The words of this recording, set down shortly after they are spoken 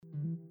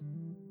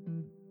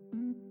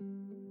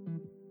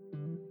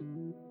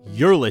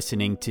You're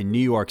listening to New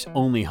York's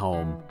only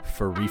home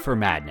for Reefer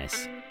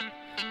Madness.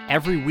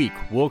 Every week,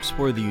 we'll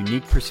explore the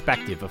unique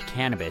perspective of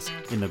cannabis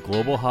in the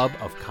global hub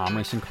of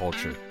commerce and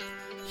culture.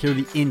 Hear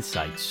the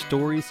insights,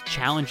 stories,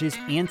 challenges,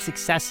 and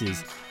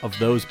successes of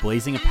those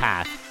blazing a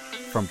path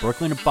from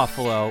Brooklyn to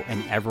Buffalo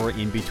and everywhere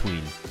in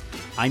between.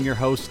 I'm your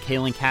host,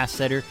 Kalen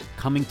Castetter,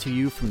 coming to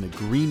you from the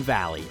Green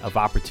Valley of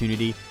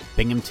Opportunity,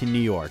 Binghamton, New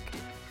York.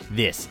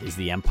 This is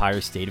the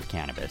Empire State of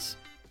Cannabis.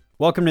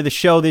 Welcome to the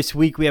show. This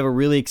week we have a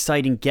really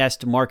exciting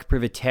guest, Mark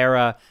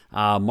Privatera.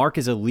 Mark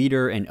is a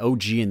leader and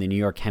OG in the New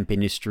York hemp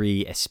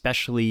industry,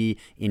 especially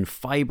in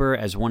fiber,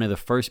 as one of the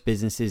first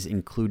businesses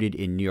included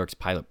in New York's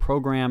pilot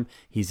program.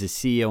 He's the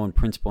CEO and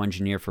principal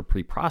engineer for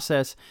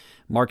Pre-Process.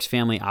 Mark's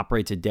family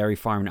operates a dairy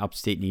farm in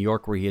upstate New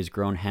York where he has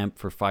grown hemp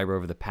for fiber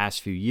over the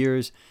past few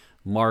years.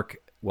 Mark,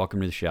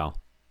 welcome to the show.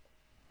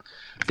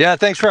 Yeah,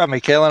 thanks for having me,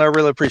 Kalen. I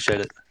really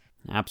appreciate it.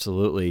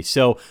 Absolutely.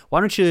 So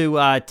why don't you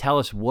tell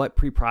us what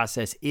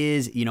Pre-Process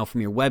is? You know, from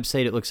your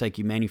website, it looks like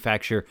you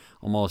manufacture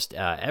almost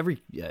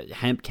every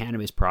hemp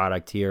cannabis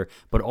product here,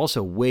 but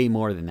also way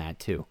more than that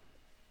too.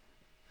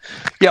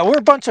 Yeah, we're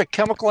a bunch of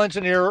chemical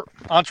engineer,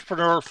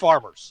 entrepreneur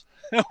farmers,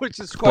 which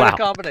is quite a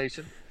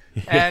combination.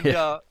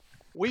 And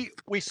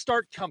we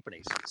start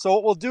companies. So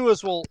what we'll do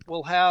is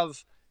we'll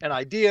have an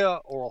idea,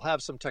 or we'll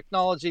have some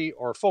technology,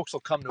 or folks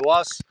will come to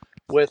us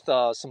with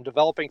some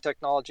developing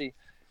technology.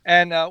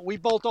 And we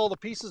bolt all the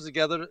pieces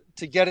together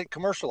to get it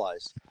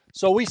commercialized.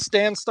 So we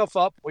stand stuff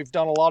up. We've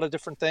done a lot of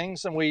different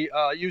things, and we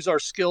use our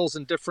skills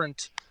in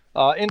different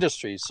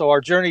industries. So our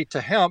journey to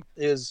hemp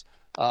is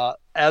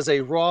as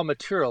a raw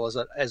material,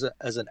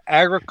 as an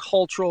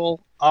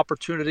agricultural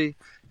opportunity,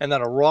 and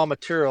then a raw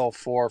material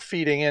for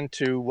feeding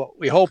into what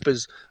we hope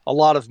is a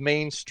lot of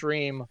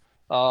mainstream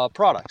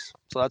products.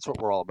 So that's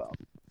what we're all about.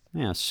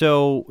 Yeah.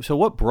 So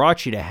what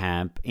brought you to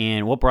hemp,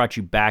 and what brought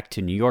you back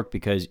to New York?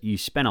 Because you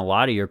spent a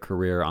lot of your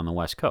career on the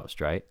West Coast,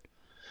 right?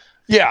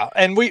 Yeah,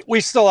 and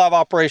we still have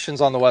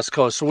operations on the West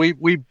Coast. So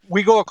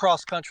we go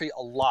across country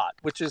a lot,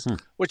 which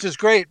is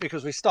great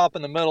because we stop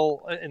in the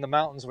middle in the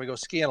mountains and we go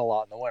skiing a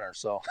lot in the winter.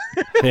 So,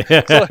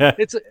 so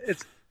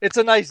it's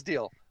a nice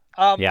deal.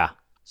 Yeah.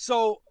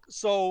 So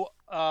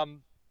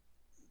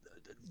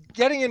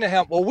getting into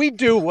hemp, well, we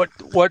do what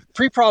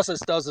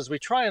Pre-Process does is we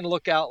try and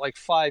look out like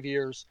 5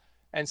 years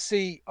and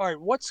see, all right,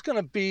 what's going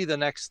to be the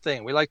next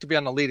thing? We like to be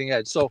on the leading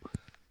edge. So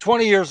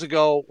 20 years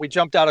ago, we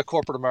jumped out of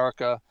corporate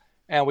America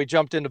and we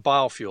jumped into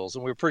biofuels,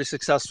 and we were pretty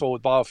successful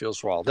with biofuels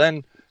for a while.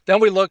 Then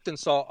we looked and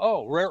saw,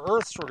 oh, rare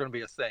earths were going to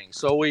be a thing.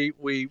 So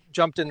we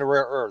jumped into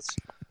rare earths.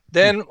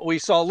 Then we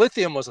saw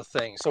lithium was a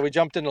thing. So we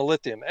jumped into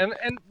lithium.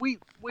 And we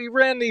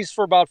ran these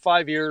for about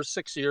 5 years,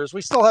 6 years.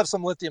 We still have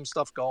some lithium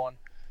stuff going.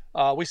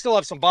 We still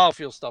have some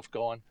biofuel stuff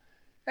going.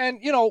 And,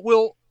 you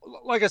know,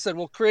 like I said,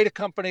 we'll create a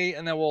company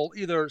and then we'll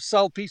either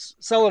sell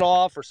it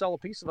off or sell a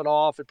piece of it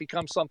off. It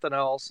becomes something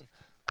else.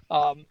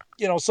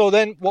 You know, so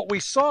then what we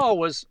saw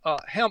was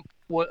hemp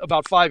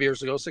about 5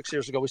 years ago, 6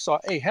 years ago, we saw,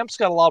 hey, hemp's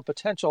got a lot of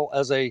potential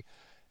as a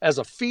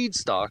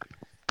feedstock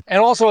and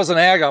also as an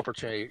ag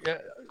opportunity.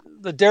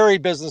 The dairy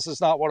business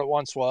is not what it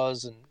once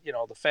was. And, you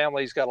know, the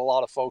family's got a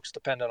lot of folks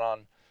dependent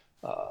on,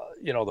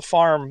 you know, the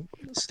farm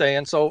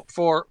staying. So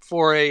for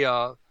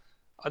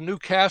a new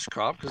cash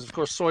crop, because of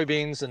course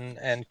soybeans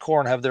and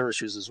corn have their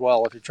issues as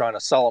well if you're trying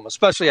to sell them,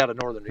 especially out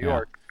of northern New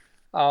York.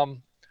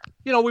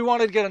 You know, we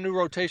wanted to get a new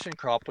rotation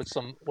crop with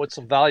some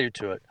value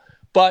to it,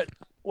 but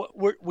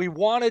we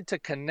wanted to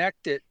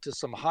connect it to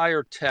some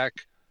higher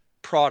tech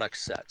product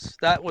sets.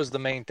 That was the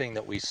main thing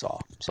that we saw.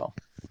 So,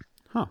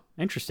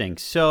 interesting.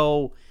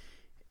 So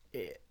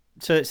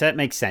that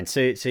makes sense. So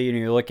you know,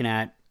 you're looking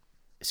at.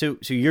 So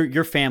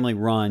your family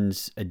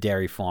runs a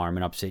dairy farm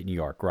in upstate New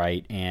York,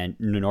 right? And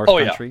in the North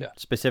Country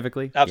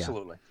specifically?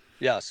 Absolutely.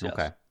 Yeah. Yes.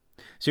 Okay.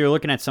 So you're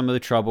looking at some of the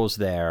troubles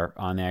there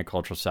on the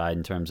agricultural side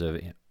in terms of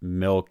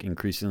milk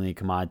increasingly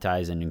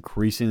commoditized and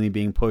increasingly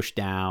being pushed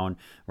down,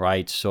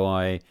 right?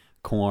 Soy,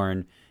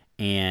 corn,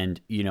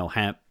 and, you know,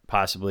 hemp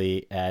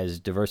possibly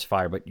as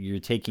diversifier, but you're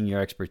taking your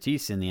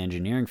expertise in the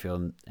engineering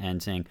field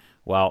and saying,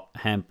 well,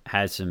 hemp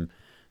has some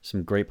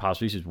great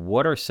possibilities.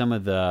 What are some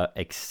of the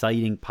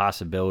exciting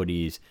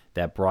possibilities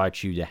that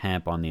brought you to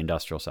hemp on the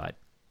industrial side?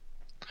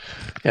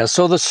 Yeah,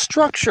 so the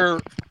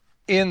structure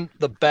in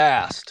the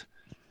bast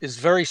is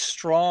very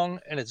strong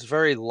and it's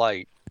very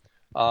light.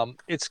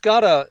 It's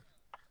got a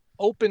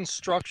open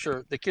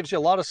structure that gives you a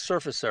lot of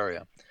surface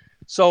area.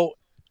 So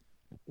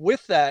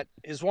with that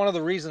is one of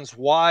the reasons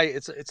why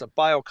it's a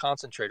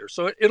bioconcentrator.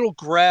 So it'll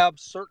grab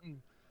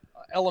certain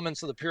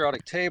elements of the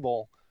periodic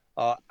table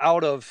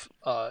out of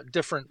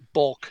different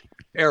bulk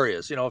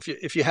areas. You know,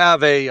 if you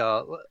have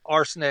a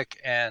arsenic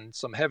and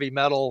some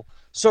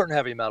certain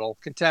heavy metal,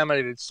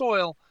 contaminated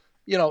soil,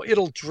 you know,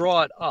 it'll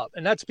draw it up,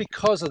 and that's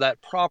because of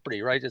that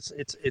property, right?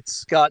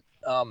 It's got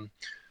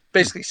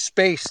basically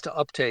space to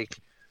uptake.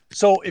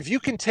 So if you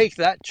can take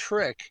that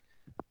trick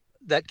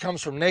that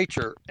comes from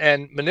nature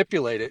and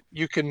manipulate it,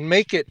 you can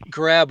make it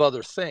grab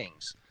other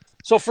things.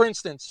 So for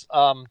instance,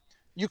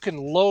 you can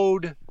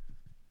load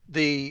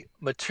the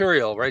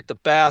material, right, the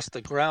bast,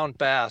 the ground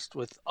bast,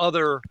 with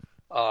other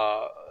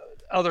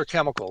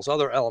chemicals,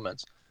 other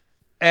elements,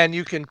 and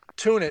you can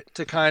tune it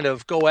to kind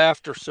of go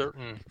after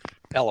certain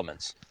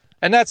elements.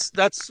 And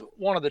that's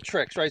one of the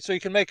tricks, right? So you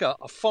can make a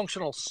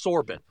functional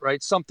sorbent,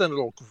 right? Something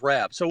that'll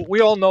grab. So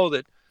we all know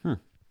that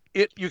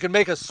you can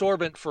make a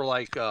sorbent for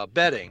like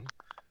bedding,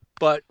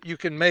 but you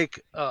can make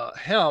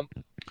hemp,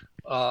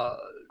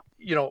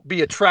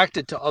 be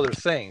attracted to other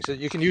things.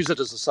 You can use it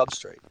as a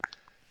substrate.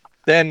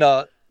 Then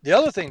the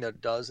other thing that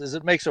it does is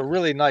it makes a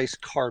really nice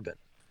carbon,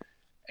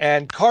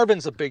 and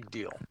carbon's a big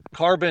deal.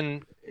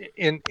 Carbon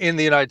in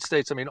the United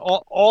States, I mean,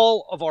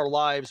 all of our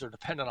lives are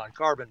dependent on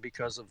carbon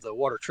because of the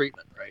water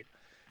treatment, right?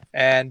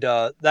 And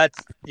that's,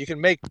 you can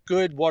make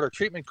good water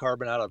treatment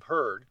carbon out of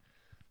hurd.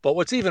 But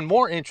what's even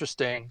more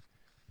interesting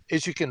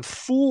is you can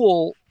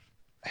fool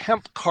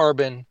hemp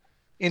carbon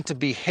into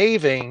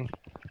behaving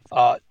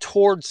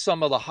towards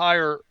some of the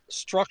higher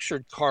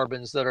structured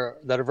carbons that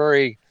are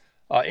very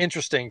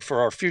interesting for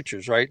our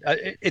futures, right?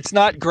 It's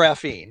not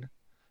graphene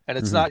and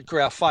it's not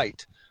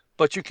graphite,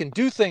 but you can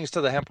do things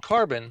to the hemp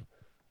carbon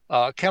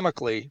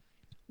chemically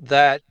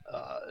that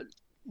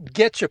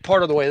get you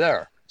part of the way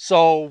there.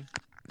 So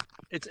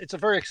it's a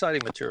very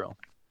exciting material.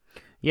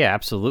 Yeah,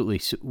 absolutely.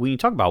 So when you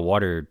talk about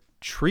water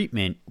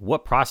treatment,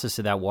 what process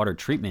of that water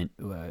treatment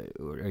are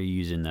you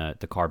using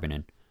the carbon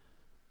in?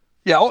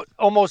 Yeah,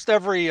 almost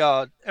every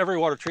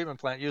water treatment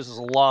plant uses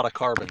a lot of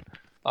carbon.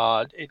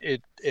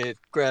 It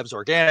grabs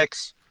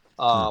organics.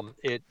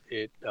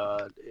 It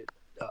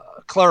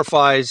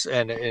clarifies,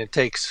 and it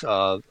takes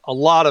a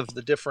lot of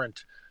the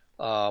different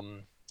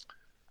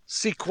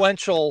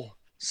sequential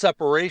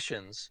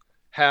separations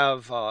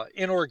have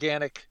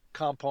inorganic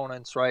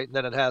components, right? And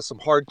then it has some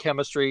hard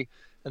chemistry,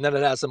 and then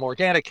it has some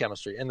organic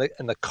chemistry, and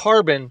the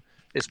carbon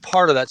is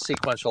part of that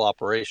sequential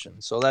operation.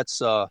 So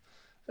that's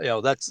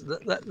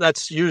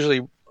that's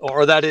usually,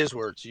 or that is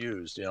where it's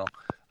used.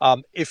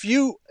 If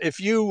you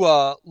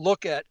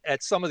look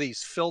at some of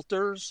these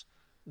filters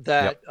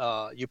that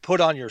you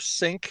put on your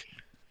sink,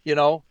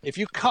 if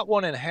you cut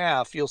one in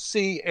half, you'll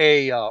see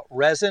a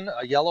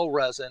yellow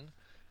resin,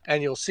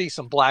 and you'll see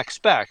some black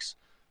specks.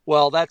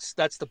 Well, that's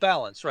the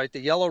balance, right? The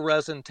yellow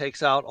resin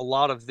takes out a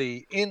lot of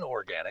the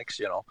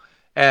inorganics,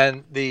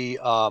 and the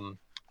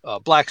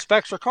black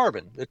specks are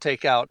carbon that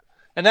take out,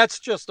 and that's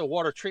just a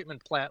water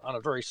treatment plant on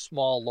a very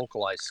small,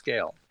 localized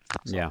scale.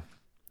 So, yeah.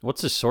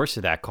 What's the source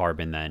of that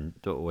carbon then,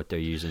 what they're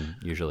using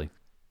usually?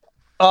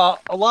 A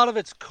lot of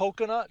it's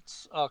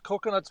coconuts.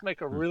 Coconuts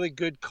make a really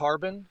good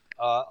carbon.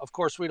 Of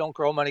course, we don't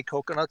grow many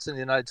coconuts in the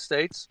United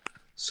States,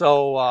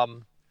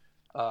 so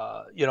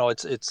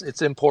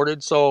it's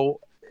imported.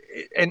 So,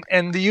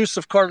 and the use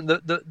of carbon,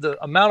 the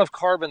amount of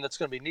carbon that's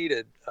going to be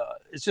needed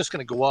is just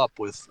going to go up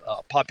with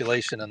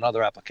population and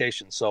other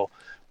applications. So,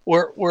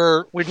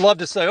 we'd love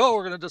to say,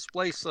 we're going to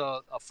displace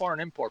a foreign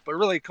import, but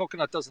really,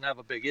 coconut doesn't have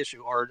a big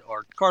issue,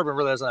 or carbon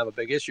really doesn't have a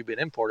big issue being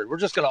imported. We're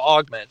just going to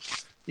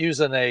augment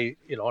using an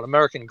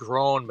American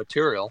grown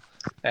material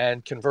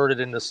and convert it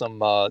into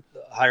some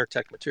higher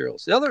tech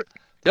materials. The other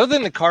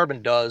thing that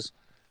carbon does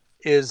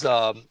is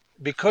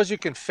because you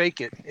can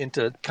fake it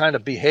into kind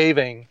of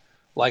behaving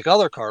like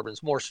other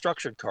carbons, more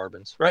structured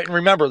carbons, right? And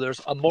remember, there's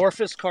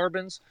amorphous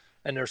carbons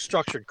and there's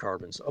structured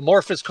carbons.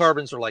 Amorphous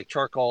carbons are like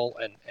charcoal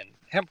and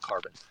hemp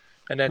carbon.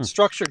 And then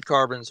structured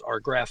carbons are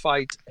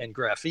graphite and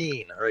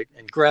graphene, right?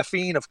 And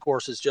graphene, of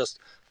course, is just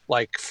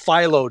like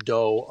phyllo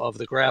dough of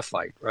the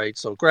graphite, right?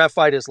 So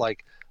graphite is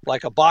like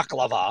a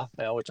baklava,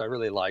 which I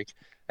really like.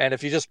 And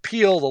if you just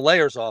peel the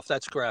layers off,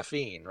 that's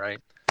graphene, right?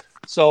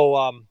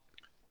 So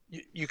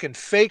you can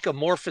fake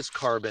amorphous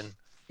carbon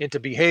into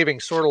behaving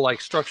sort of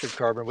like structured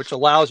carbon, which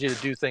allows you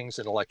to do things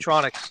in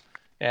electronics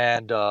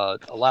and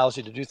allows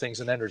you to do things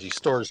in energy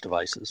storage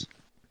devices.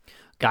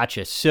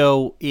 Gotcha.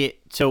 So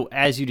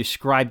as you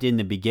described in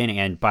the beginning,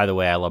 and by the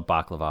way, I love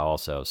baklava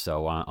also,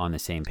 so on the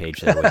same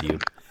page there with you.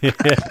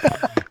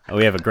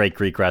 We have a great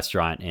Greek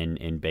restaurant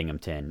in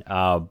Binghamton.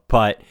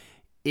 But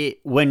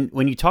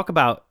when you talk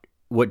about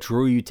what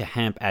drew you to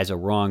hemp as a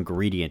raw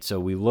ingredient,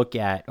 so we look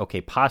at,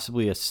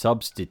 possibly a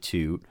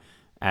substitute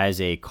as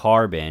a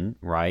carbon,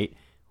 right?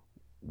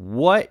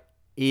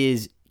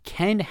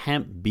 Can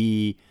hemp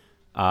be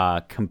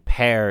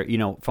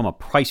from a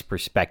price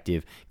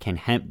perspective, can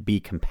hemp be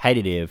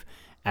competitive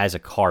as a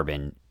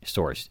carbon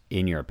source,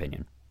 in your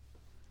opinion?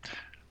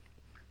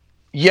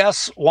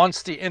 Yes,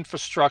 once the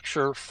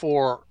infrastructure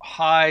for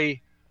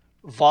high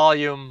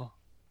volume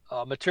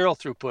material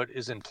throughput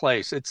is in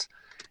place.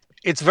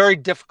 It's very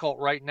difficult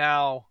right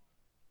now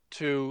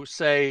to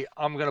say,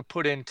 I'm going to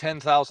put in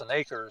 10,000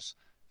 acres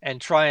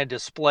and try and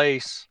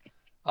displace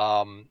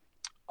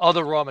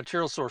other raw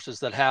material sources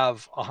that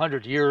have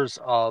 100 years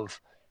of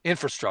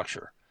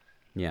infrastructure.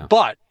 Yeah.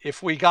 But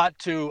if we got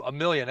to 1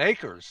 million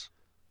acres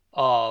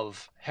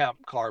of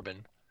hemp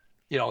carbon,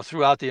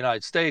 throughout the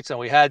United States, and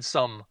we had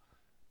some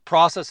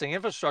processing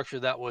infrastructure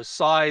that was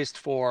sized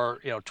for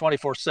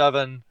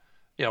 24/7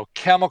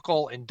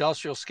 chemical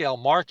industrial scale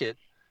market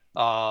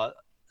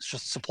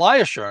supply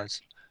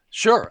assurance,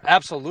 sure,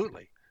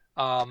 absolutely.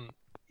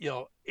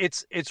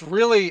 it's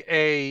really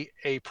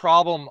a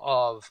problem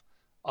of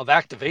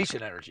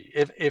activation energy.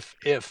 If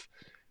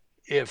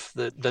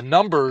the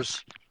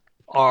numbers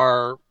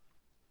are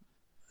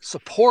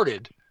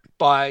supported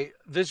by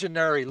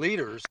visionary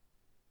leaders.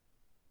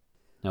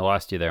 I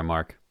lost you there,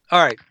 Mark.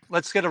 All right,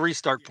 let's get a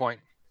restart point.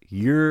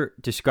 You're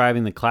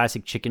describing the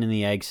classic chicken and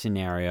the egg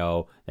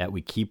scenario that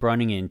we keep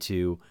running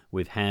into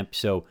with hemp.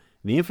 So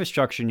the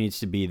infrastructure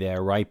needs to be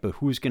there, right? But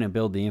who's going to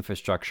build the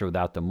infrastructure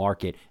without the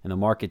market? And the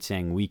market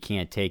saying we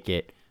can't take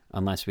it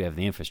unless we have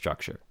the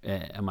infrastructure.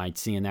 Am I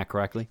seeing that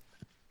correctly?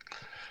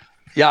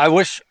 Yeah, I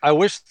wish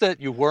that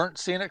you weren't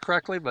seeing it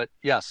correctly, but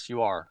yes,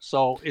 you are.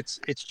 So it's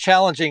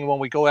challenging when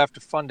we go after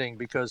funding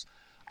because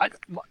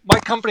my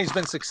company's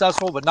been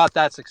successful, but not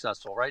that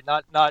successful, right?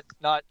 Not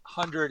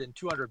 $100 and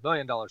 $200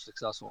 million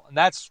successful, and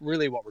that's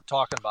really what we're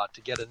talking about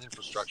to get an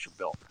infrastructure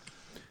built.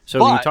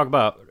 So when you talk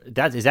about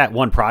that, is that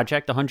one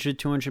project, 100,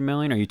 200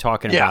 million? Or are you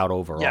talking about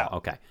overall? Yeah.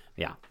 Okay.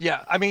 Yeah.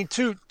 Yeah. I mean,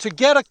 to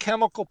get a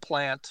chemical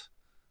plant,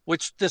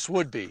 which this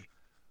would be,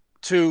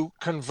 to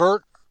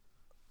convert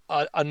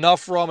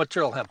enough raw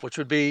material hemp, which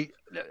would be,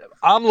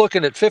 I'm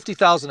looking at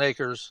 50,000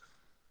 acres,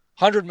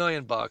 $100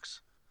 million,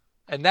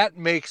 and that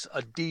makes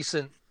a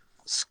decent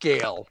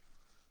scale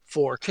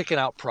for kicking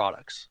out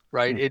products,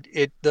 right?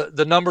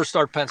 The numbers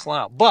start penciling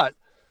out, but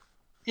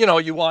you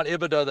want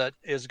EBITDA that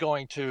is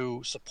going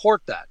to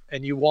support that,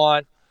 and you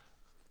want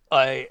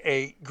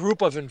a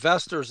group of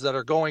investors that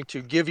are going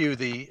to give you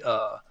the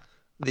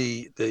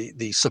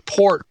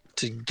support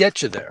to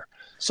get you there.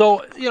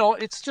 So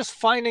it's just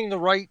finding the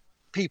right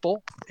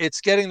people. It's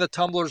getting the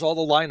tumblers all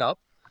to line up,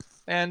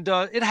 and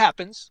it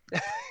happens.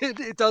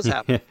 it does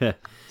happen.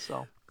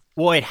 So,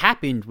 well, it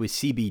happened with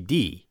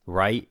CBD,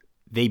 right?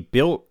 They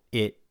built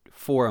it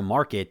for a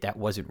market that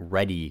wasn't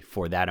ready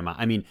for that amount.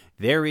 I mean,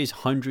 there is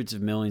hundreds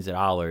of millions of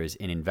dollars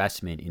in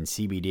investment in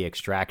CBD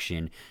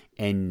extraction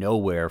and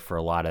nowhere for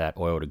a lot of that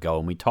oil to go.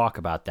 And we talk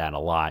about that a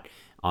lot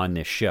on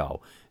this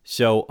show.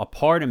 So a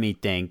part of me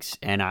thinks,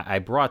 and I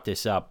brought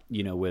this up,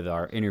 with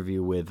our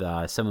interview with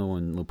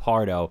someone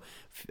Lupardo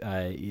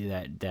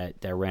that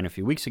ran a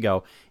few weeks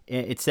ago.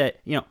 It's that,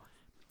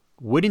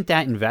 wouldn't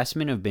that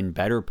investment have been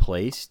better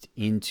placed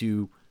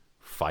into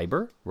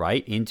fiber,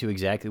 right? Into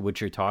exactly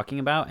what you're talking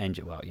about. And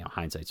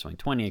hindsight's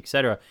 20/20, et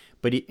cetera.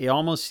 But it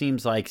almost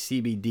seems like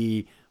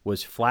CBD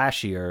was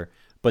flashier,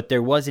 but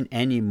there wasn't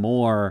any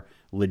more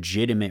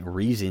legitimate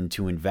reason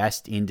to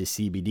invest into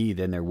CBD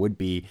than there would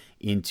be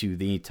into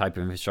the type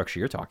of infrastructure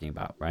you're talking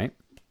about, right?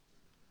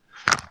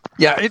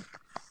 Yeah,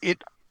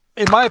 it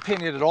in my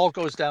opinion, it all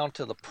goes down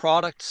to the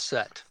product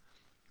set.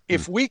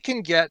 If we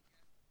can get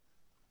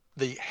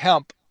the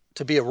hemp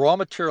to be a raw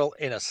material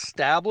in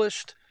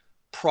established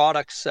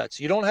product sets,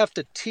 you don't have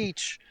to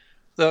teach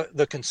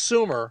the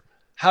consumer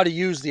how to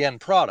use the end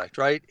product,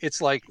 right?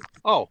 It's like,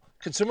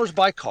 consumers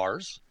buy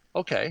cars,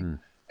 okay,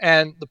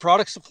 and the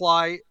product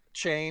supply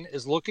chain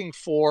is looking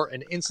for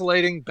an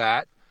insulating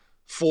bat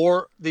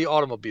for the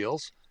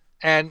automobiles.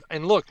 And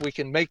look, we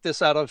can make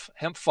this out of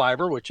hemp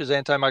fiber, which is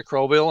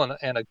antimicrobial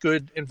and a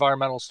good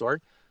environmental story.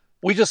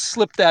 We just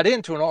slip that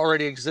into an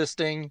already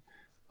existing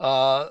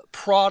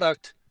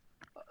product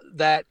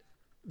that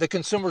the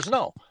consumers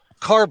know.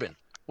 Carbon.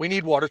 We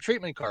need water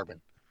treatment carbon.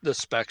 The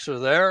specs are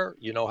there.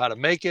 You know how to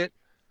make it.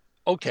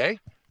 Okay.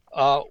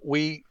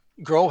 We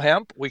grow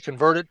hemp. We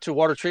convert it to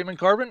water treatment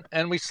carbon,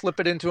 and we slip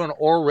it into an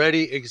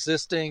already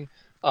existing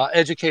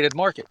educated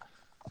market.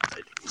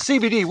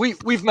 CBD,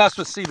 we've messed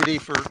with CBD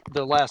for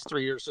the last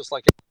 3 years, just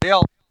like everybody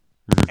else.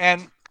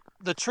 And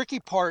the tricky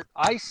part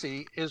I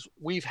see is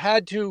we've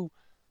had to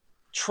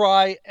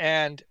try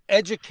and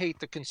educate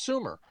the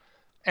consumer,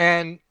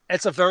 and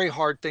it's a very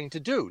hard thing to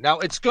do. Now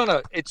it's going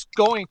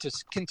to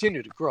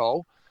continue to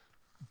grow,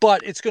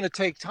 but it's going to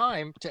take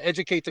time to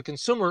educate the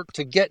consumer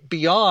to get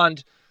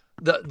beyond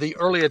the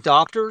early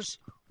adopters,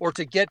 or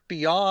to get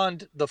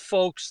beyond the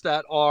folks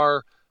that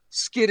are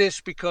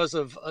skittish because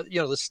of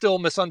the still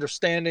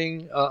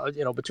misunderstanding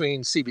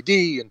between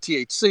CBD and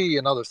THC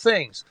and other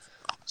things.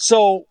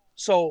 So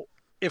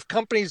if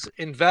companies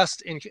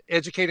invest in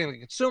educating the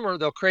consumer,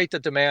 they'll create the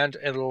demand,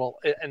 and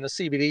the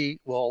CBD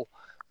will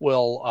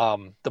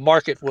the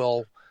market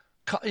will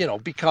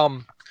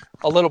become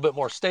a little bit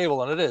more stable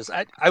than it is.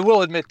 I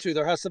will admit too,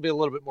 there has to be a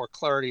little bit more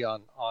clarity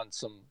on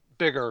some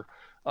bigger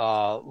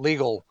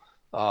legal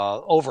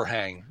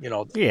overhang. The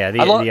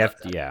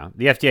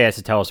FDA has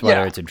to tell us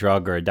whether it's a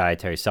drug or a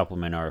dietary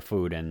supplement or a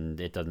food, and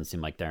it doesn't seem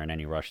like they're in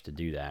any rush to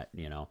do that.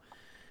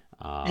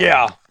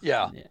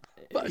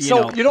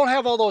 So you don't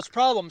have all those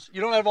problems. You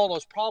don't have all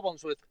those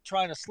problems with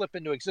trying to slip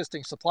into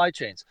existing supply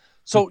chains.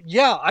 So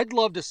I'd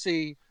love to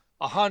see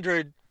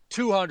 100,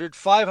 200,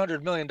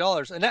 $500 million,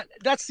 and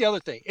that's the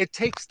other thing. It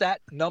takes that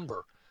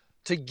number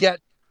to get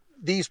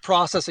these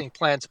processing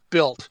plants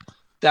built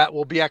that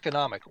will be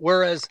economic.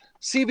 Whereas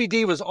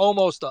CBD was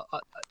almost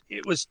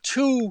it was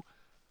too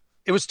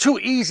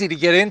easy to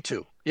get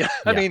into. Yeah.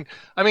 I mean,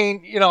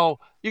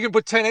 you can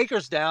put 10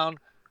 acres down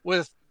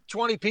with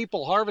 20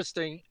 people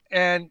harvesting,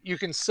 and you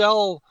can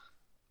sell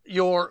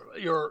your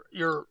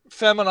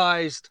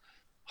feminized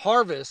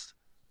harvest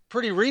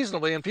pretty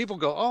reasonably, and people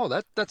go, oh,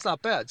 that's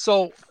not bad.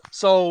 So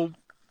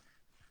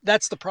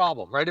that's the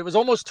problem, right? It was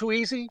almost too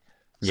easy,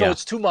 so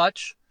it's too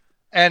much,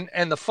 and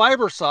the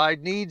fiber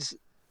side needs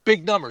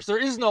big numbers. There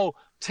is no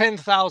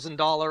 $10,000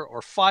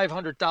 or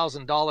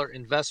 $500,000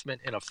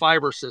 investment in a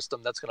fiber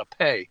system that's going to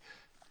pay.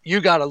 You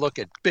got to look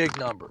at big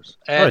numbers.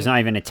 And it's not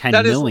even a 10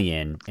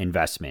 million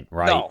investment,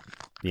 right?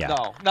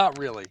 No, not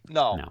really.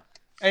 No.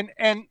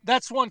 And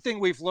that's one thing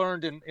we've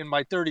learned in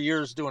my 30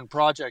 years doing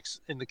projects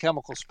in the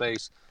chemical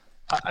space.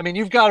 I mean,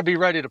 you've got to be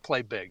ready to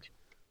play big,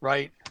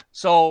 right?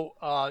 So,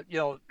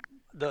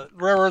 the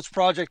rare earths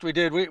project we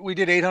did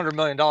 $800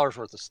 million worth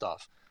of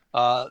stuff.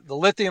 The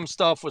lithium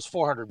stuff was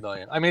 400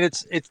 million. I mean,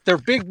 they're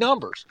big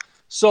numbers.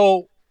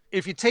 So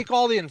if you take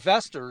all the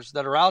investors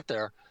that are out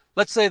there,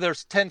 let's say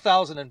there's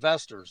 10,000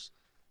 investors,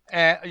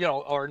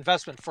 or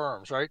investment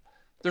firms, right?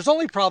 There's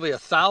only probably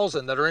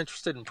 1,000 that are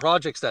interested in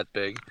projects that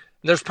big.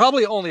 And there's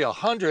probably only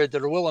 100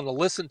 that are willing to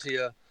listen to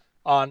you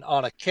on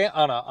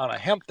a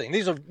hemp thing.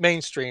 These are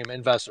mainstream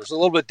investors, a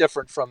little bit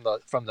different from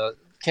the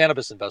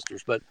cannabis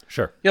investors, but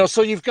sure.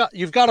 So you've got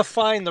to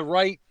find the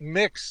right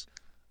mix.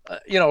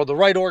 The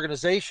right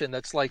organization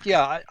that's like,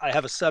 I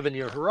have a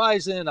 7-year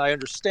horizon. I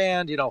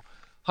understand,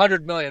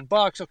 $100 million.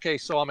 Okay,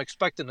 so I'm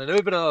expecting an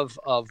EBITDA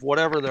of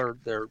whatever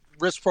their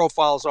risk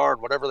profiles are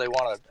and whatever they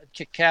want to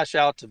kick cash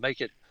out to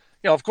make it.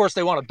 Of course,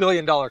 they want $1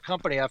 billion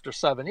company after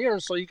 7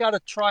 years. So you got to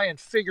try and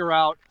figure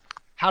out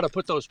how to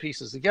put those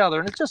pieces together.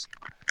 And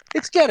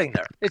it's getting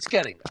there. It's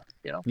getting there.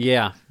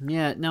 Yeah.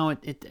 No,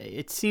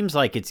 it seems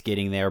like it's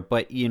getting there,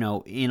 but in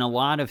a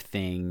lot of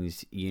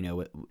things,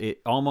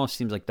 it almost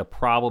seems like the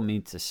problem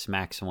needs to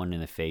smack someone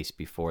in the face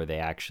before they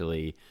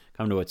actually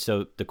come to it.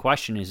 So the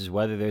question is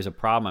whether there's a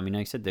problem. I mean,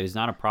 like I said, there's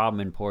not a problem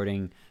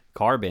importing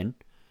carbon,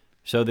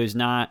 so there's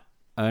not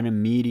an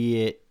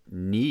immediate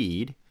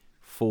need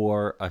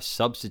for a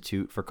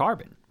substitute for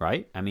carbon,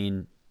 right? I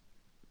mean,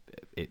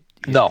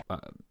 no,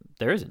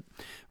 there isn't,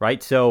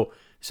 right? So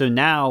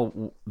now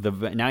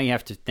you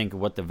have to think of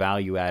what the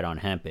value add on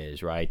hemp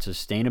is, right?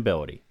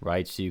 Sustainability,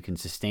 right? So you can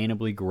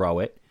sustainably grow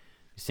it,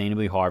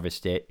 sustainably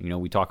harvest it.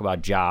 We talk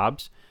about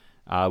jobs.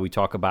 We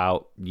talk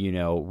about,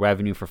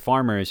 revenue for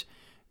farmers.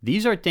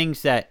 These are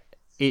things that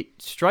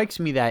it strikes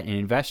me that an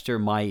investor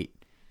might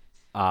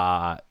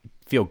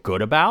feel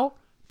good about,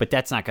 but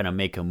that's not going to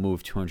make them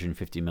move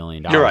 $250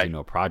 million into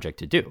a project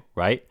to do,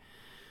 right?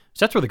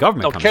 So that's where the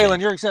government comes Kalen,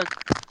 in.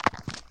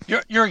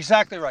 You're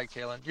exactly right,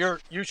 Kalen.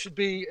 You should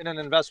be in an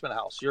investment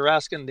house. You're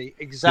asking the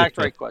exact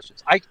right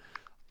questions.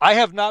 I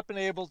have not been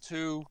able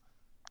to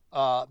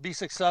be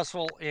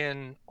successful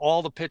in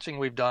all the pitching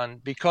we've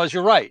done because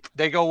you're right.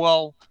 They go,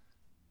 well,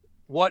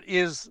 what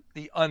is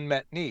the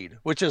unmet need?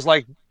 Which is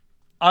like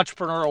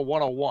entrepreneurial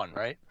 101,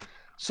 right?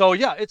 So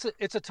yeah,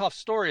 it's a tough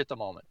story at the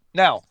moment.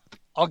 Now,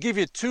 I'll give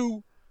you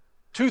two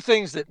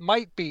things that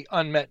might be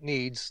unmet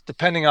needs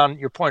depending on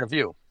your point of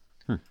view.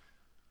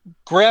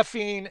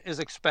 Graphene is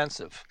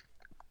expensive.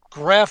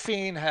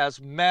 Graphene has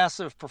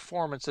massive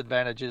performance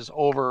advantages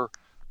over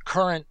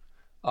current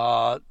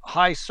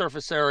high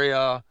surface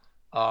area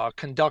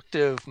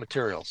conductive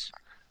materials.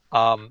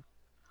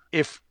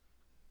 If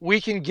we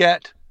can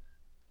get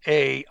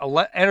a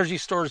energy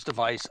storage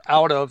device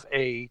out of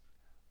a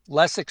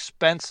less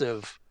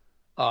expensive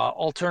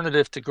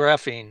alternative to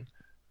graphene,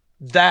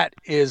 that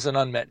is an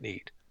unmet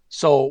need.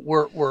 So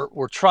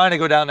we're trying to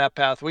go down that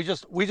path. We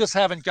just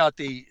haven't got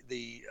the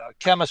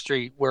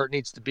chemistry where it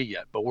needs to be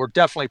yet, but we're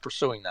definitely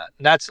pursuing that.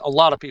 And that's a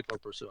lot of people are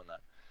pursuing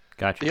that.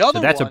 Gotcha. So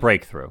that's a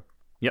breakthrough.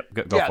 Yep.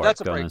 Go for that's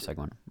it. Go on the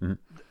second one. Mm-hmm.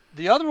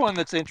 The other one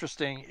that's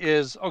interesting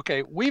is,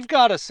 we've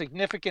got a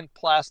significant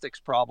plastics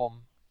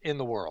problem in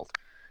the world.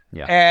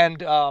 Yeah. And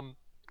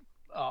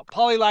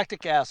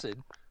polylactic acid,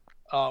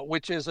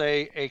 which is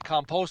a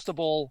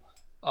compostable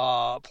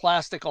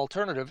plastic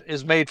alternative,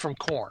 is made from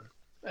corn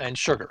and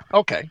sugar.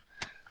 Okay.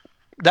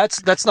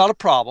 That's not a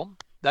problem.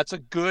 That's a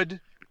good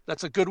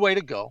way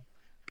to go.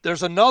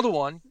 There's another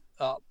one,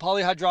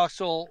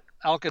 polyhydroxyl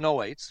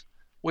alkanoates,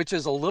 which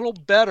is a little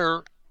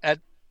better at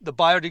the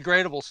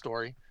biodegradable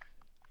story.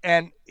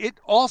 And it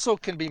also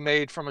can be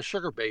made from a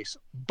sugar base,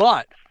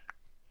 but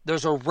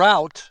there's a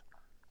route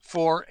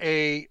for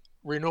a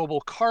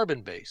renewable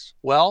carbon base.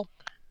 Well,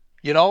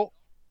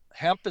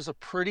 hemp is a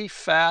pretty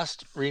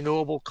fast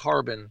renewable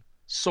carbon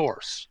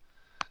source.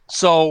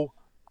 So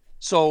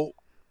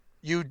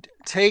you'd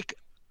take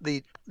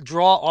the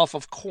draw off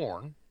of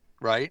corn,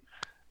 right?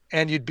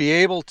 And you'd be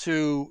able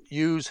to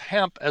use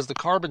hemp as the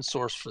carbon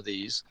source for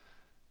these.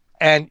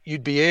 And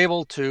you'd be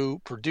able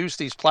to produce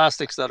these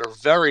plastics that are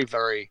very,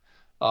 very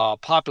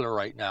popular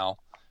right now.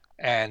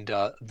 And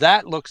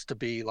that looks to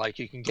be like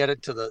you can get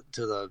it to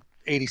the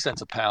 80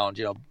 cents a pound,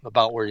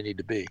 about where you need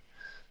to be.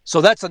 So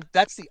that's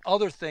the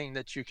other thing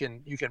that you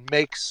can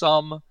make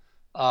some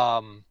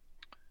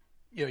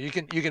you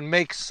can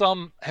make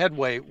some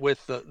headway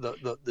with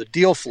the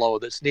deal flow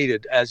that's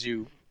needed as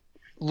you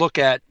look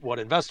at what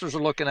investors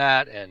are looking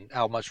at and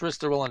how much risk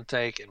they're willing to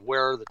take and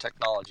where the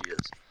technology is.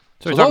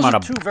 So we're talking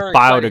about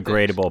a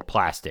biodegradable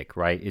plastic,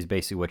 right? Is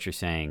basically what you're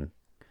saying.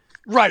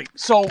 Right.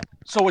 So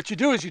what you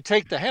do is you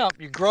take the hemp,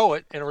 you grow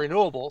it in a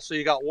renewable, so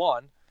you got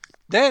one.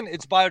 Then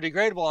it's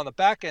biodegradable on the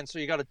back end, so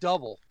you got a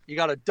double. You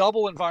got a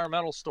double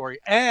environmental story,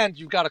 and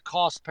you've got a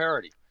cost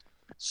parity.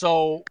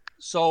 So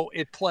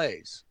it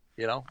plays,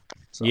 you know.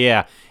 So.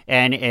 Yeah,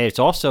 and it's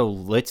also,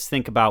 let's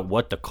think about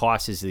what the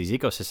cost is of these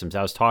ecosystems.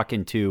 I was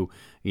talking to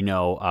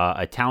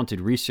a talented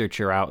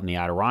researcher out in the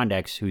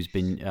Adirondacks who's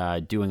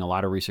been doing a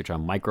lot of research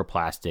on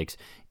microplastics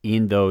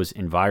in those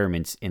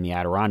environments in the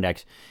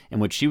Adirondacks,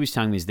 and what she was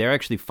telling me is they're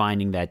actually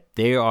finding that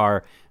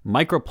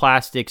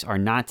microplastics are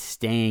not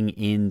staying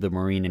in the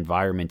marine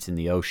environments in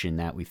the ocean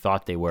that we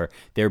thought they were.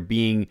 They're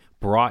being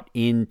brought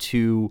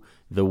into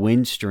the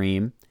wind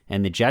stream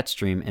and the jet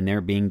stream, and they're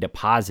being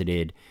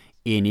deposited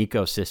in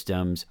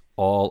ecosystems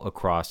all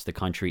across the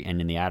country, and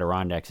in the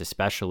Adirondacks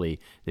especially,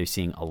 they're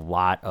seeing a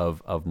lot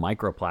of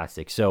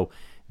microplastics. So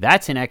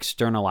that's an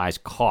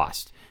externalized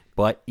cost.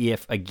 But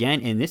if,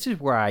 again, and this is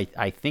where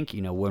I think,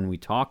 when we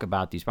talk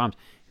about these problems,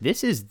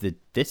 this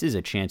is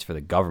a chance for the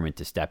government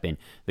to step in.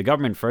 The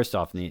government, first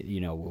off,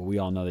 we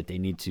all know that they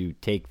need to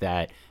take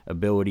that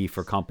ability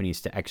for companies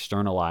to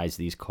externalize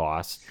these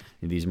costs,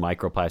 these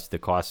microplastics, the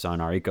costs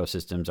on our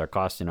ecosystems, our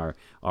costs in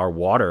our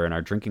water and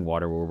our drinking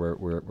water, where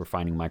we're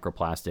finding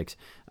microplastics,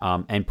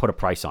 and put a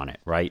price on it,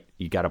 right?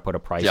 You got to put a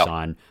price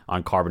on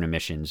carbon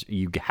emissions.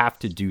 You have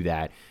to do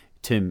that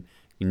to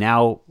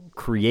now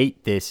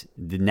create this.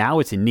 Now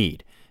it's a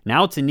need.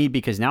 Now it's a need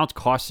because now it's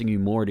costing you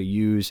more to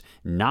use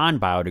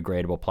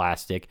non-biodegradable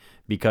plastic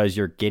because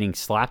you're getting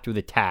slapped with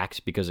a tax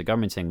because the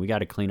government's saying we got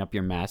to clean up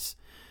your mess,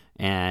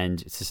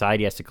 and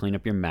society has to clean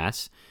up your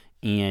mess,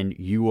 and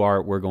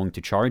we're going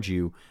to charge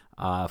you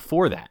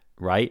for that,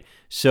 right?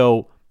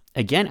 So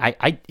again,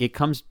 it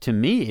comes to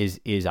me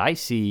is I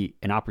see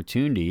an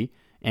opportunity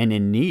and a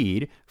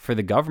need for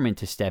the government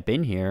to step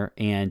in here,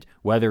 and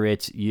whether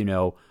it's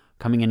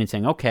coming in and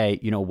saying, okay,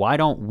 why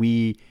don't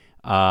we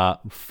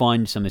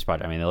fund some of this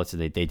project? I mean, let's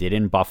say they did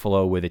in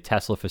Buffalo with a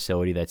Tesla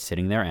facility that's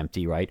sitting there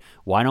empty, right?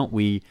 Why don't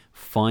we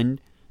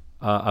fund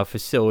a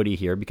facility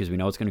here, because we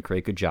know it's going to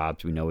create good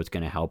jobs, we know it's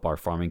going to help our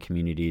farming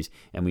communities,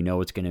 and we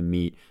know it's going to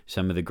meet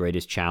some of the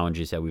greatest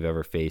challenges that we've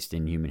ever faced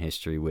in human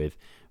history with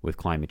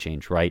climate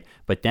change, right?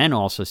 But then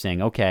also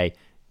saying, okay,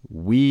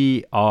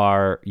 we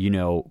are,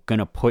 going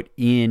to put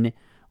in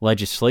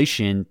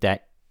legislation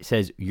that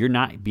says you're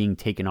not being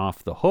taken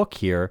off the hook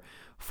here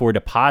for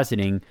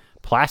depositing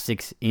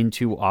plastics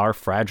into our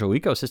fragile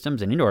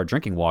ecosystems and into our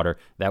drinking water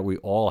that we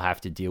all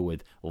have to deal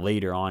with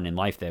later on in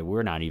life, that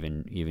we're not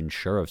even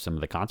sure of some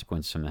of the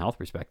consequences from the health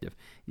perspective.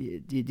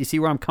 Do you see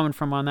where I'm coming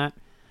from on that?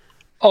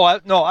 Oh,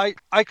 I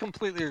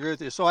completely agree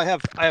with you. So I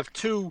have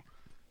two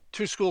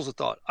schools of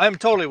thought. I'm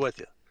totally with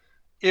you.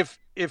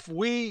 If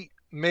we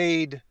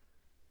made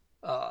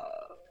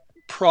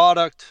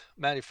product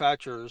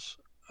manufacturers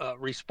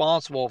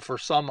responsible for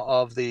some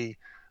of the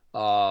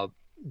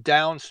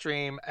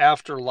downstream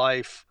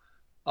afterlife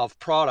of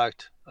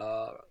product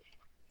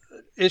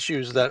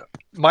issues that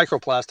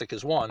microplastic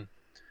is one,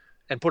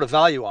 and put a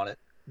value on it,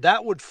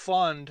 that would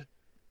fund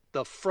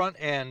the front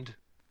end,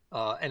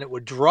 and it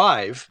would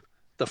drive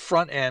the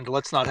front end.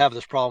 Let's not have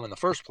this problem in the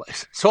first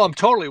place. So I'm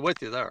totally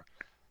with you there.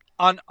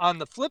 On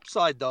the flip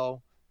side,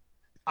 though,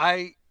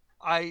 I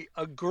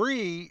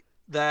agree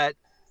that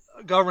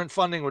government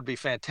funding would be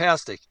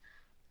fantastic,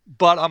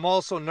 but I'm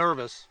also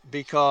nervous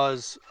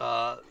because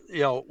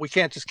we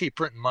can't just keep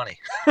printing money.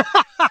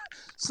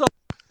 So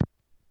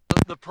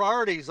the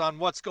priorities on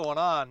what's going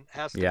on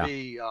has to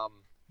be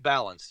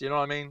balanced. You know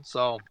what I mean?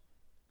 So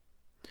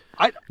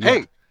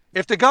hey,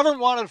 if the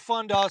government wanted to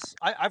fund us,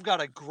 I've got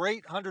a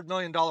great $100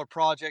 million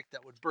project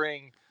that would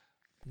bring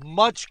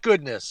much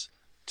goodness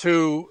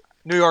to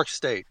New York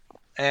State,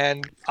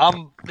 and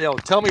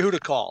tell me who to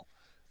call.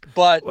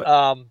 But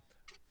on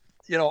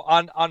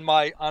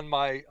my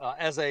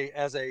as a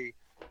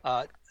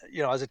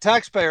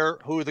taxpayer,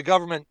 who the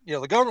government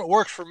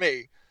works for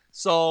me.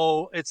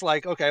 So it's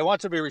like, okay, I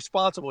want to be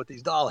responsible with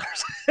these dollars.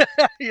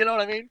 You know what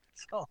I mean?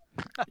 So.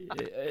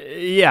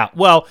 Yeah,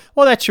 well,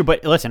 that's true.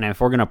 But listen, if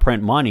we're going to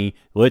print money,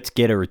 let's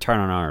get a return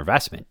on our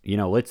investment.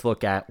 Let's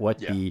look at what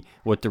the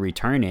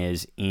return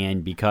is,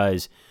 and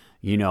because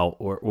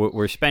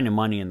we're spending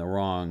money in the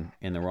wrong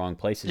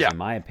places, in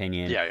my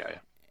opinion. Yeah.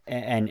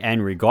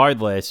 And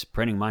regardless,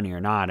 printing money or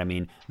not, I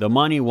mean, the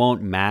money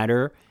won't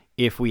matter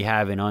if we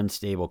have an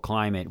unstable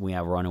climate. We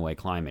have runaway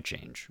climate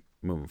change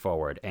moving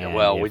forward. And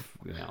we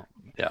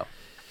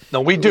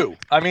do.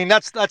 I mean,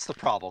 that's the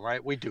problem,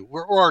 right? We do.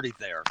 We're already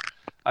there.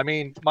 I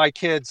mean, my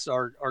kids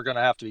are going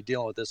to have to be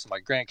dealing with this, and my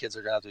grandkids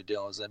are going to have to be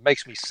dealing with this. It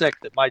makes me sick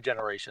that my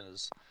generation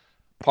is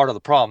part of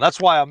the problem. That's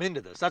why I'm into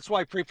this. That's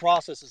why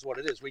pre-process is what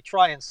it is. We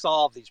try and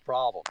solve these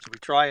problems. We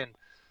try and,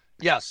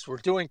 yes, we're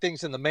doing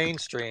things in the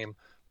mainstream,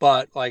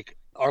 but like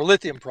our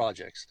lithium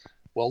projects.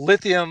 Well,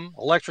 lithium,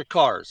 electric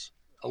cars,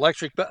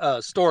 electric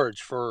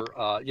storage for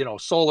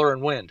solar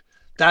and wind.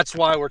 That's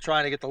why we're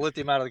trying to get the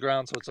lithium out of the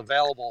ground so it's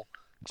available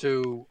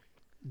to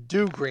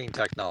do green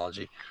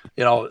technology.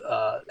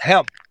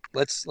 Hemp.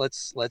 Let's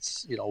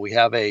we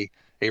have a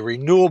a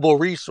renewable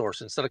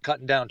resource. Instead of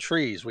cutting down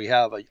trees, we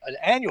have an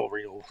annual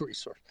renewable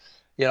resource.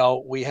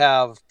 We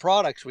have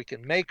products we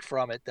can make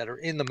from it that are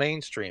in the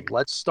mainstream.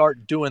 Let's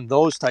start doing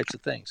those types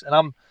of things.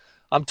 And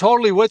I'm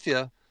totally with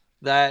you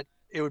that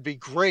it would be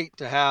great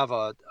to have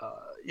a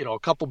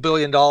couple $1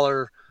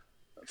 billion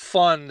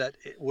fund that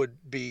it would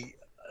be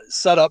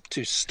set up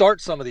to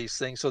start some of these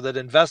things so that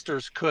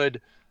investors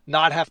could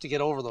not have to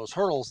get over those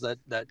hurdles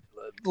that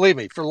believe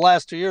me, for the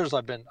last 2 years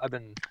I've been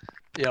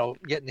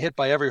getting hit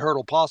by every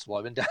hurdle possible.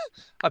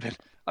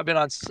 I've been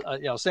on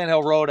Sand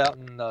Hill Road out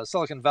in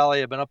Silicon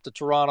Valley. I've been up to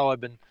Toronto.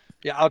 I've been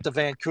out to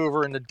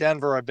Vancouver and to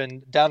Denver. I've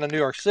been down to New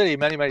York City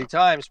many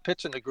times,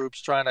 pitching to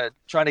groups trying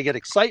to get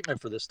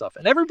excitement for this stuff.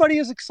 And everybody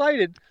is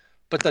excited,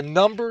 but the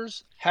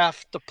numbers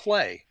have to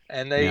play,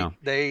 and they're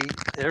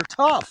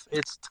tough.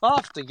 It's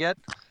tough to get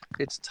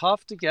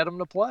them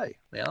to play.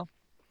 Yeah.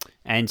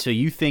 And so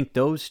you think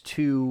those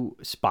two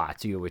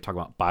spots, we're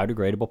talking about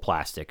biodegradable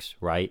plastics,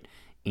 right?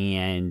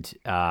 And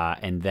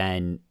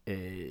then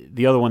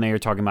the other one that you're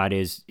talking about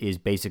is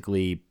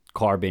basically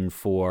carbon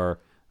for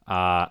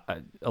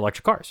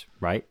electric cars,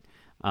 right?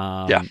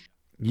 Yeah.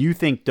 You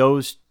think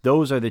those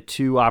are the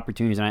two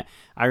opportunities? And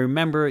I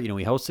remember,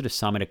 we hosted a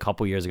summit a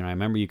couple years ago, and I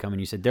remember you coming,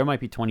 you said there might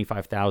be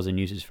 25,000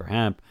 uses for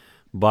hemp,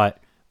 but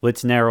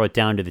let's narrow it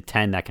down to the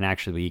 10 that can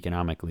actually be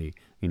economically,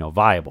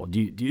 viable. Do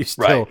you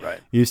still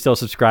you still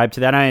subscribe to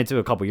that? I had to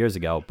a couple years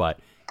ago,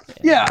 but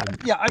yeah.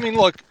 I mean,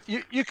 look,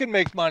 you can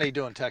make money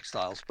doing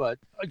textiles, but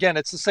again,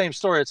 it's the same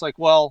story. It's like,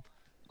 well,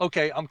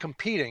 okay, I'm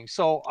competing,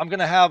 so I'm going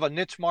to have a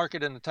niche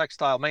market in the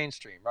textile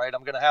mainstream, right?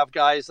 I'm going to have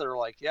guys that are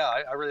like, yeah,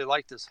 I really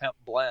like this hemp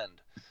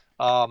blend,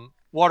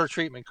 water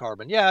treatment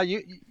carbon. Yeah,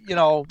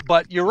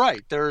 but you're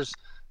right.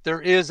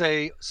 There is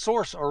a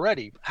source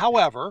already.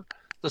 However,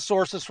 the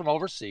source is from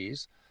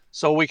overseas.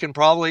 So we can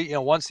probably,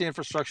 once the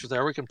infrastructure's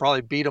there, we can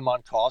probably beat them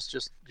on cost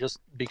just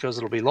because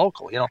it'll be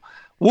local.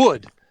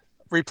 Wood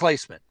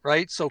replacement,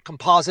 right? So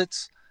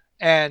composites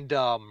and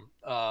the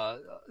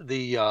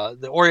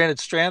oriented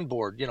strand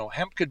board.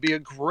 Hemp could be a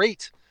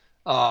great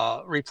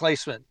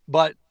replacement,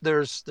 but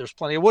there's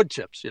plenty of wood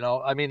chips.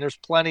 There's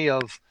plenty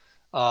of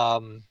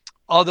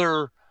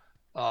other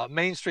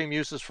mainstream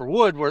uses for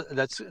wood where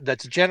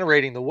that's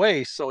generating the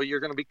waste. So you're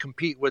going to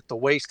compete with the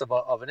waste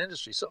of an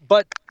industry. So,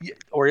 but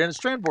oriented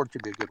strand board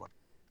could be a good one.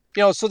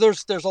 So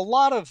there's a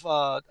lot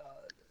of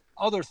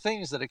other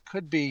things that it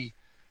could be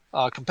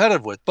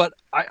competitive with. But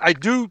I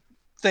do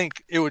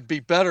think it would be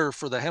better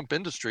for the hemp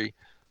industry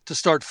to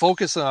start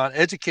focusing on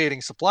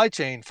educating supply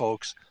chain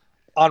folks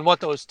on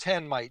what those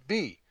 10 might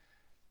be.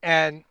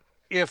 And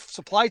if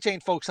supply chain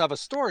folks have a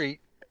story,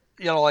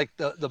 like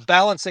the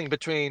balancing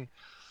between,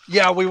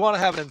 we want to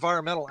have an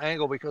environmental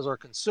angle because our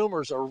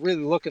consumers are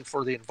really looking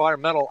for the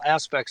environmental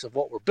aspects of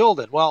what we're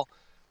building. Well,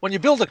 when you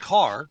build a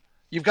car,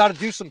 you've got to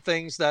do some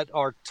things that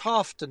are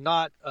tough to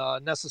not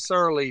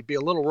necessarily be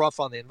a little rough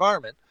on the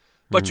environment,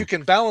 but you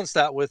can balance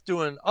that with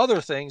doing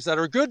other things that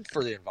are good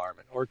for the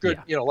environment or good,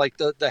 like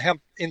the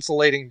hemp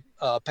insulating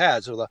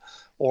pads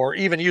or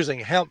even using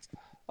hemp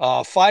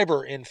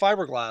fiber in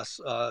fiberglass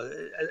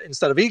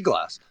instead of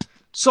e-glass.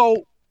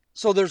 So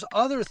there's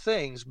other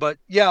things, but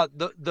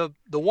the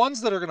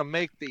ones that are going to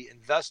make the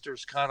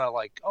investors kind of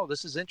like, oh,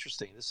 this is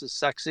interesting, this is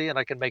sexy, and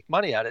I can make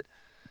money at it.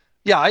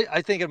 Yeah,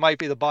 I think it might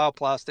be the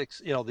bioplastics,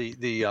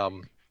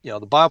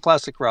 the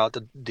bioplastic route,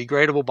 the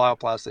degradable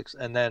bioplastics,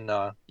 and then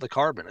the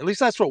carbon. At least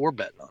that's what we're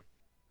betting on.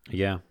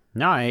 Yeah.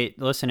 No,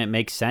 listen, it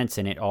makes sense,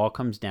 and it all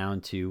comes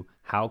down to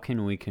how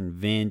can we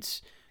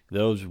convince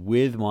those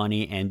with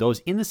money and those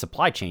in the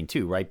supply chain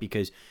too, right?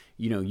 Because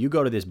you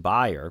go to this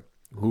buyer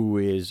who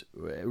is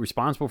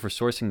responsible for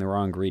sourcing the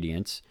raw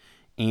ingredients,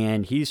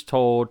 and he's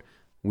told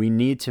we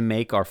need to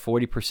make our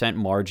 40%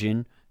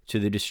 margin to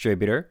the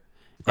distributor.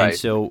 Right. And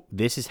so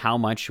this is how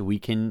much we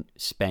can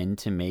spend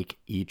to make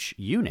each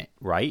unit,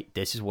 right?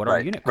 This is what our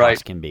unit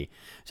cost can be.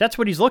 So that's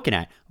what he's looking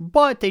at.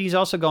 But he's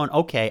also going,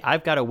 okay,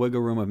 I've got a wiggle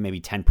room of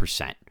maybe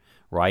 10%,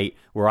 right?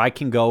 Where I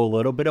can go a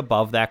little bit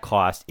above that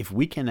cost. If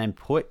we can then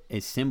put a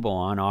symbol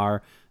on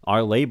our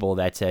label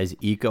that says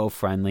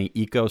eco-friendly,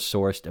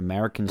 eco-sourced,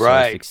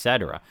 American-sourced,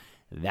 etc.,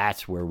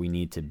 that's where we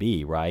need to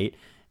be, right?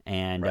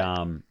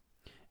 And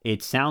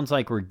it sounds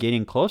like we're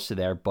getting close to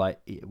there,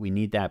 but we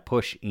need that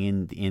push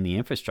in the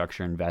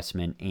infrastructure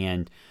investment.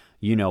 And,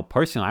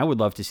 personally, I would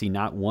love to see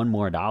not one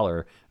more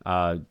dollar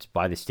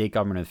by the state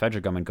government or the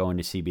federal government going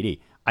to CBD.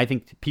 I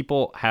think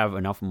people have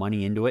enough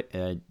money into it.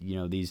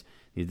 These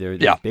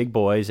big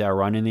boys that are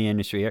running the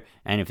industry here,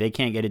 and if they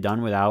can't get it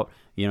done without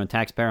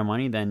taxpayer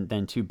money,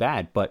 then too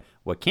bad. But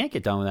what can't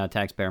get done without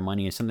taxpayer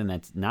money is something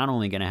that's not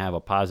only going to have a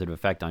positive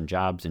effect on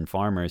jobs and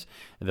farmers,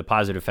 the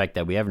positive effect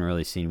that we haven't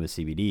really seen with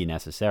CBD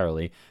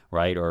necessarily,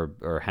 right,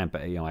 or hemp,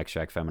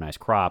 extract feminized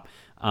crop,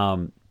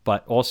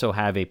 but also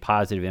have a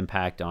positive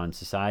impact on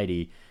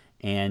society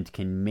and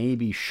can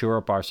maybe shore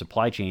up our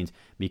supply chains.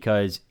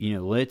 Because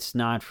let's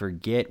not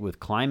forget, with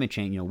climate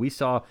change, we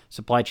saw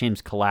supply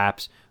chains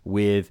collapse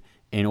with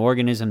an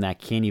organism that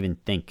can't even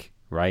think,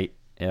 right?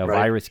 A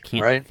virus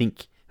can't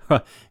think,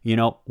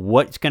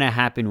 what's going to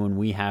happen when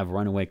we have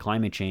runaway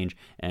climate change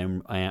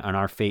and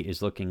our fate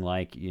is looking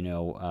like,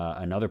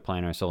 another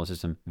planet in our solar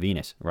system,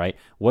 Venus, right?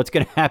 What's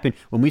going to happen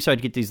when we start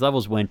to get these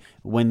levels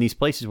when these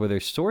places where they're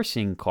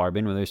sourcing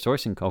carbon, where they're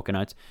sourcing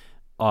coconuts,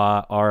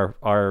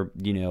 are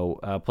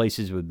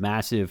places with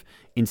massive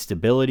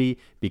instability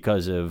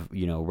because of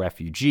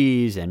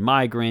refugees and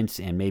migrants,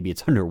 and maybe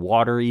it's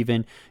underwater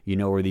even,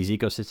 where these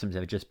ecosystems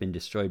have just been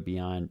destroyed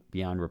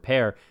beyond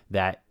repair.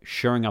 That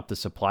shoring up the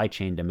supply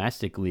chain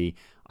domestically,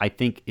 I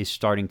think, is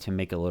starting to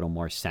make a little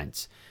more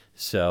sense.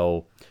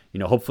 So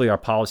hopefully our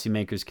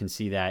policymakers can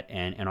see that,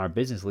 and our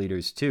business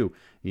leaders too.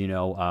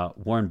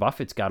 Warren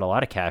Buffett's got a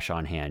lot of cash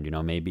on hand.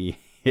 Maybe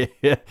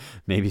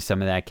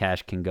some of that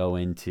cash can go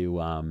into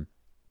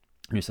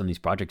some of these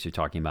projects you're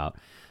talking about.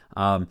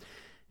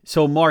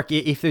 So Mark,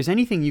 if there's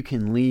anything you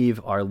can leave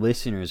our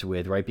listeners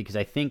with, right? Because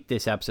I think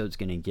this episode is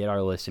going to get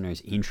our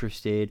listeners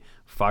interested,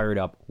 fired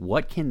up.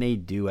 What can they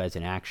do as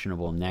an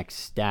actionable next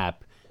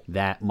step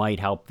that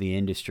might help the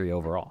industry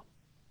overall?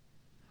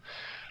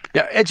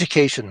 Yeah,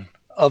 education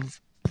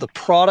of the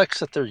products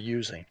that they're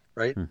using,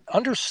 right?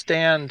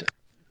 Understand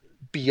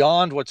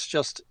beyond what's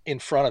just in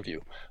front of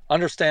you.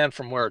 Understand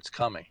from where it's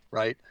coming,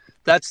 right?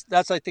 That's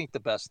I think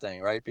the best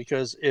thing, right?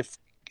 Because if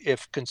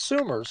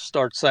consumers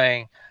start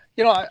saying,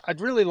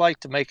 I'd really like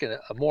to make a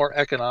more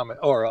economic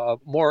or a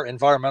more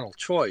environmental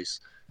choice,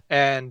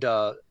 and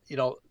the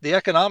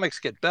economics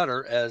get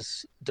better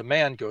as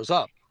demand goes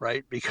up,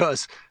 right?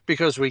 Because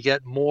we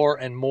get more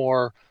and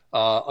more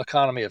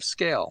economy of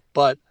scale.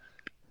 But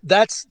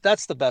that's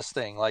the best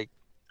thing. Like,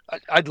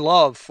 I'd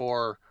love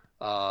for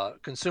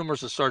consumers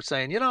to start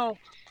saying,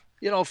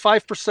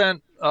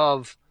 5%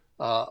 of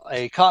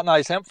a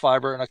cottonized hemp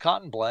fiber in a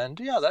cotton blend.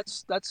 Yeah,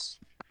 that's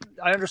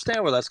I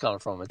understand where that's coming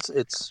from.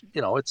 It's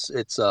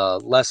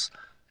less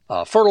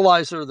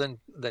fertilizer than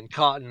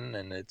cotton,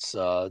 and it's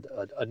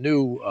a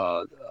new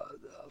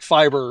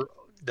fiber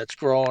that's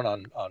grown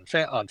on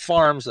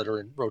farms that are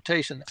in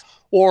rotation.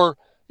 Or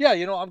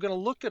I'm going to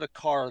look at a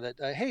car that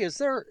hey, is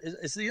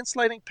the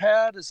insulating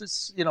pad? Is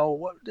this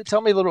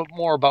tell me a little bit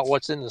more about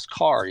what's in this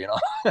car?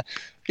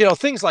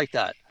 Things like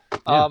that.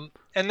 Yeah.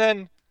 And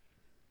then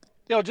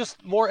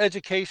just more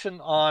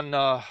education on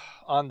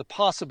the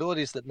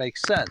possibilities that make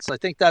sense. I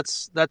think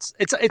it's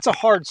a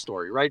hard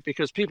story, right?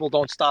 Because people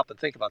don't stop and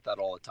think about that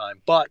all the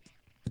time. But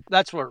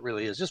that's what it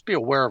really is. Just be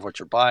aware of what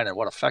you're buying and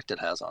what effect it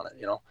has on it.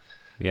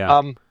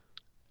 Yeah.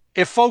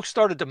 If folks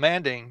started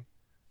demanding,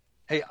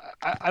 hey,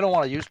 I don't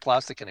want to use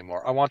plastic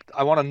anymore. I want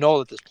to know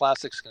that this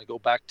plastic is going to go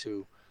back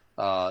to,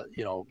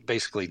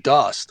 basically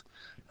dust.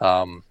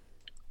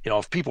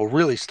 If people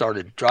really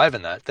started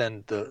driving that,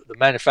 then the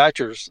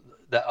manufacturers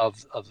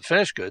of the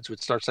finished goods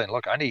would start saying,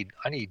 look, I need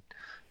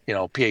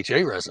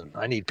PHA resin.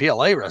 I need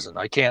PLA resin.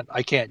 I can't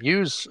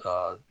use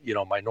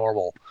my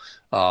normal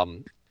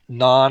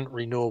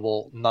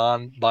non-renewable,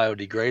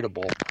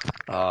 non-biodegradable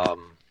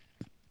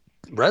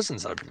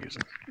resins that I've been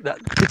using.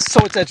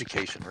 It's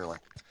education, really.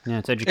 Yeah,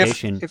 it's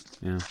education.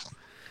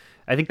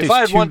 I think if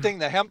I had one thing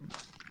that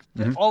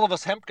all of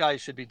us hemp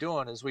guys should be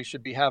doing is we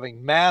should be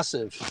having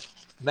massive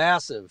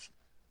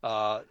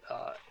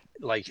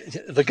like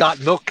the Got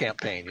Milk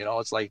campaign.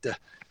 It's like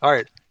all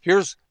right,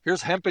 here's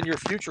hemp in your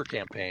future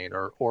campaign,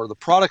 or the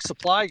product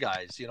supply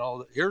guys.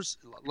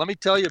 Let me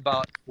tell you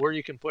about where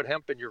you can put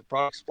hemp in your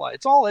product supply.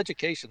 It's all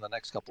education the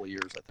next couple of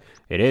years, I think.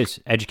 It is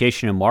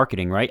education and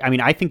marketing, right? I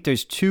mean, I think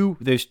there's two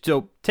things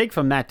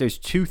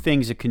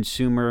a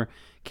consumer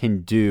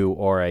can do,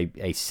 or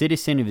a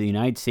citizen of the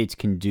United States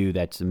can do,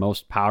 that's the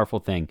most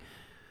powerful thing.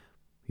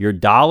 Your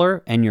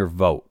dollar and your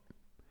vote.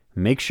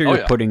 Make sure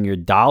you're putting your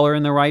dollar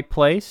in the right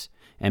place,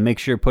 and make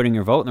sure you're putting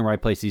your vote in the right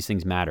place. These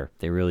things matter.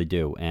 They really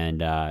do.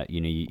 And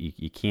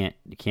you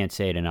can't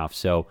say it enough.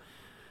 So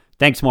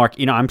thanks, Mark.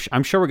 I'm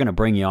sure we're going to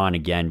bring you on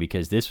again,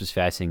 because this was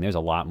fascinating. There's a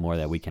lot more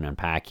that we can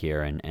unpack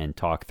here and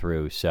talk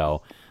through.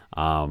 So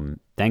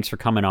thanks for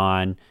coming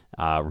on.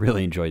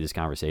 Really enjoyed this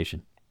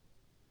conversation.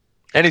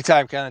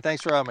 Anytime, Ken.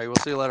 Thanks for having me. We'll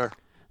see you later.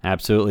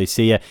 Absolutely.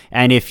 See ya.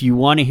 And if you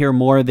want to hear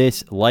more of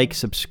this,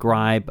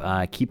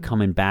 subscribe, keep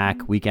coming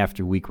back week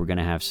after week. We're going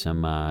to have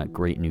some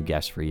great new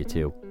guests for you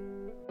too.